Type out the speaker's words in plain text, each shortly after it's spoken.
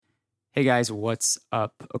Hey guys, what's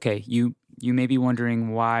up? Okay, you may be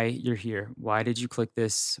wondering why you're here. Why did you click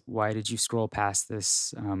this? Why did you scroll past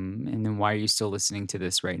this? And then why are you still listening to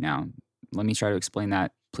this right now? Let me try to explain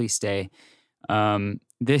that. Please stay.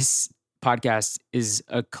 This podcast is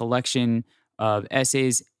a collection of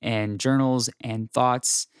essays and journals and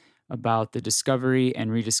thoughts about the discovery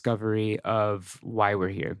and rediscovery of why we're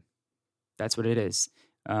here. That's what it is.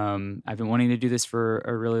 I've been wanting to do this for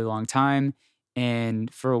a really long time.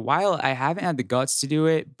 And for a while, I haven't had the guts to do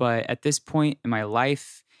it. But at this point in my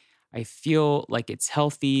life, I feel like it's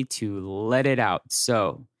healthy to let it out.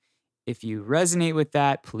 So if you resonate with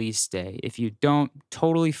that, please stay. If you don't,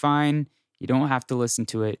 totally fine. You don't have to listen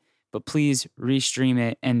to it. But please restream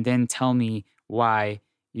it and then tell me why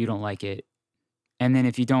you don't like it. And then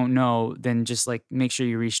if you don't know, then just like make sure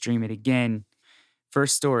you restream it again.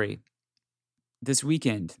 First story. This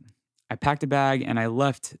weekend, I packed a bag and I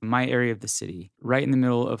left my area of the city, right in the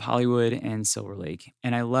middle of Hollywood and Silver Lake.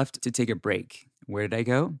 And I left to take a break. Where did I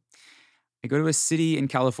go? I go to a city in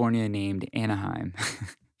California named Anaheim.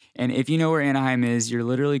 And if you know where Anaheim is, you're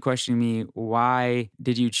literally questioning me, why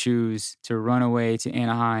did you choose to run away to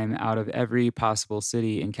Anaheim out of every possible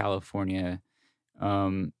city in California?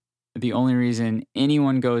 The only reason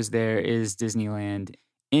anyone goes there is Disneyland.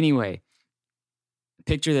 Anyway,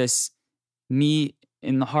 picture this. Me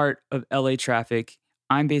in the heart of LA traffic,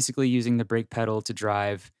 I'm basically using the brake pedal to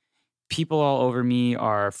drive. People all over me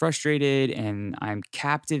are frustrated, and I'm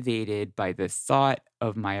captivated by the thought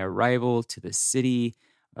of my arrival to the city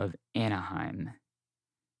of Anaheim.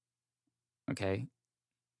 Okay.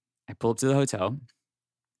 I pull up to the hotel.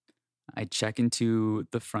 I check into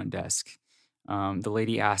the front desk. The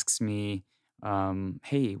lady asks me,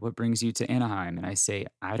 hey, what brings you to Anaheim? And I say,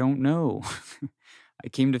 I don't know. I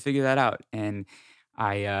came to figure that out. And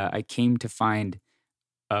I came to find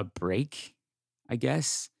a break, I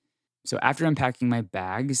guess. So after unpacking my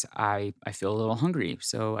bags, I feel a little hungry.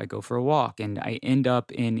 So I go for a walk and I end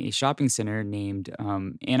up in a shopping center named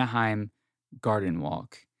Anaheim Garden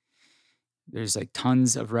Walk. There's like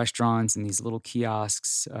tons of restaurants and these little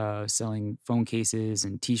kiosks selling phone cases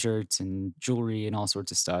and t-shirts and jewelry and all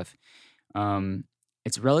sorts of stuff. Um,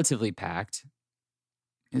 it's relatively packed.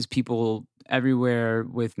 There's people everywhere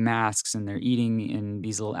with masks and they're eating in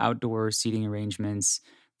these little outdoor seating arrangements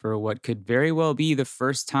for what could very well be the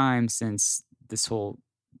first time since this whole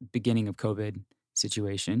beginning of COVID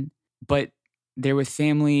situation. But they're with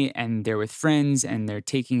family and they're with friends and they're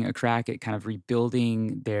taking a crack at kind of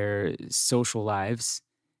rebuilding their social lives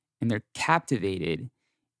and they're captivated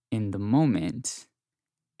in the moment.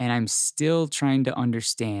 And I'm still trying to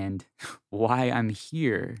understand why I'm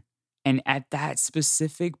here. And at that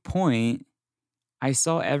specific point, I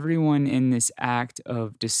saw everyone in this act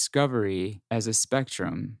of discovery as a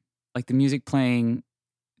spectrum, like the music playing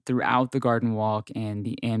throughout the garden walk and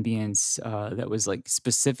the ambience that was like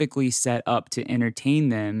specifically set up to entertain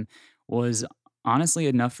them was honestly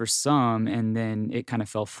enough for some, and then it kind of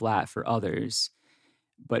fell flat for others.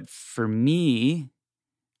 But for me,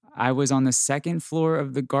 I was on the second floor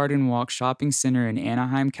of the Garden Walk Shopping Center in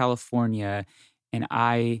Anaheim, California, and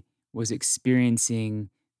I was experiencing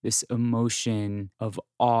this emotion of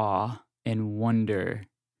awe and wonder.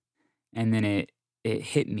 And then it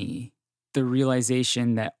hit me. The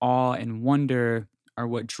realization that awe and wonder are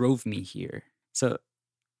what drove me here. So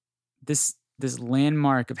this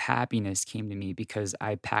landmark of happiness came to me because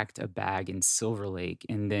I packed a bag in Silver Lake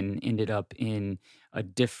and then ended up in a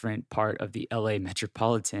different part of the LA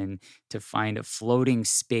metropolitan to find a floating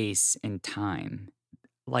space and time.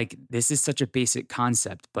 Like, this is such a basic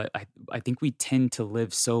concept, but I think we tend to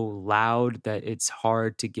live so loud that it's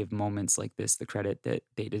hard to give moments like this the credit that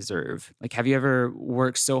they deserve. Like, have you ever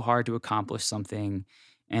worked so hard to accomplish something,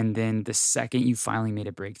 and then the second you finally made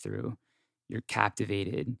a breakthrough, you're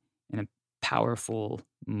captivated in a powerful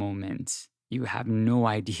moment? You have no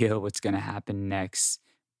idea what's going to happen next,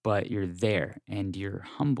 but you're there and you're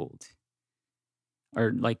humbled.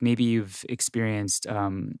 Or like maybe you've experienced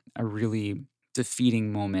a really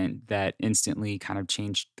defeating moment that instantly kind of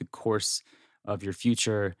changed the course of your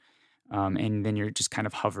future. And then you're just kind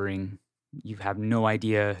of hovering. You have no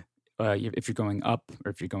idea if you're going up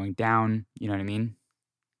or if you're going down. You know what I mean?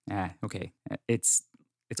 Okay. It's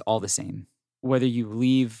all the same. Whether you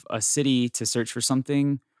leave a city to search for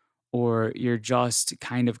something or you're just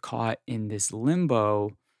kind of caught in this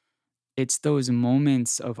limbo, it's those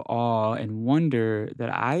moments of awe and wonder that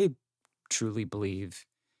I truly believe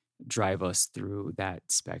drive us through that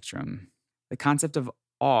spectrum. The concept of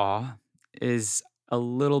awe is a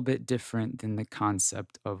little bit different than the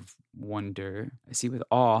concept of wonder. I see with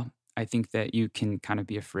awe, I think that you can kind of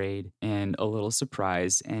be afraid and a little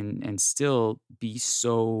surprised and still be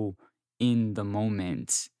so in the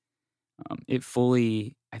moment. It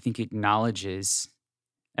fully, I think, acknowledges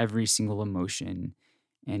every single emotion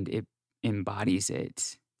and it embodies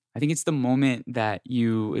it. I think it's the moment that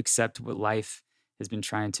you accept what life has been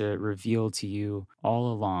trying to reveal to you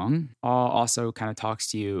all along. All also kind of talks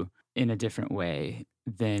to you in a different way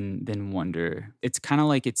than wonder. It's kind of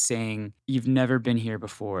like it's saying you've never been here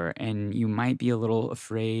before and you might be a little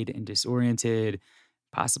afraid and disoriented,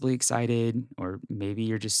 possibly excited, or maybe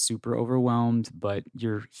you're just super overwhelmed, but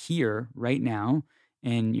you're here right now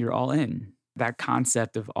and you're all in. That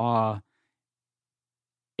concept of awe,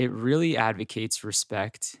 it really advocates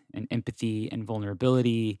respect and empathy and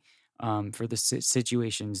vulnerability for the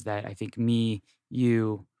situations that I think me,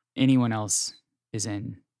 you, anyone else is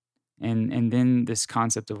in. And then this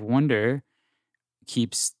concept of wonder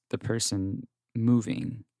keeps the person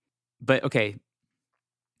moving. But okay,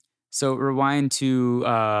 so rewind to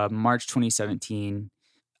March 2017.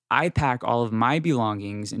 I pack all of my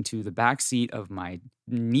belongings into the back seat of my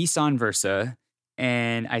Nissan Versa,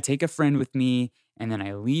 and I take a friend with me, and then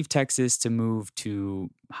I leave Texas to move to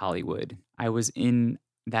Hollywood. I was in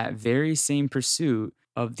that very same pursuit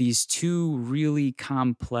of these two really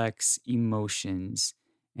complex emotions.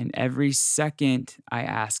 And every second I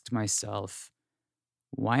asked myself,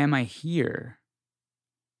 why am I here?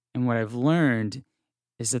 And what I've learned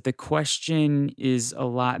is that the question is a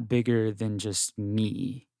lot bigger than just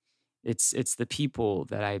me. It's the people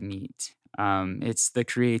that I meet. It's the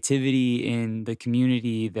creativity in the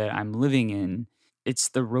community that I'm living in. It's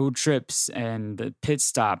the road trips and the pit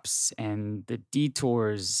stops and the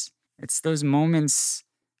detours. It's those moments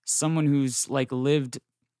someone who's like lived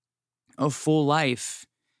a full life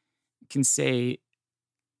can say,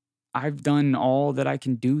 I've done all that I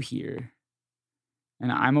can do here.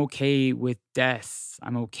 And I'm okay with death.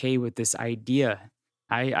 I'm okay with this idea.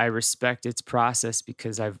 I respect its process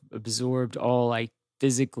because I've absorbed all I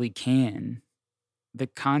physically can. The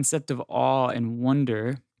concept of awe and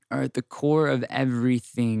wonder are at the core of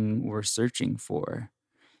everything we're searching for.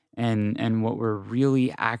 And what we're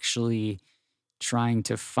really actually trying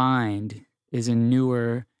to find is a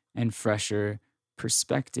newer and fresher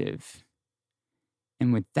perspective.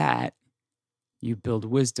 And with that, you build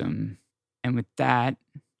wisdom. And with that,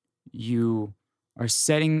 you are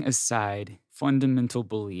setting aside fundamental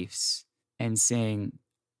beliefs and saying,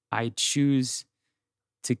 I choose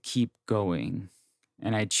to keep going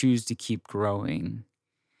and I choose to keep growing.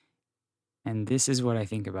 And this is what I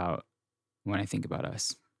think about when I think about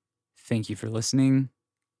us. Thank you for listening.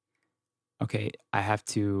 Okay, I have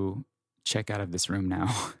to check out of this room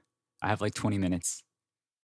now. I have like 20 minutes.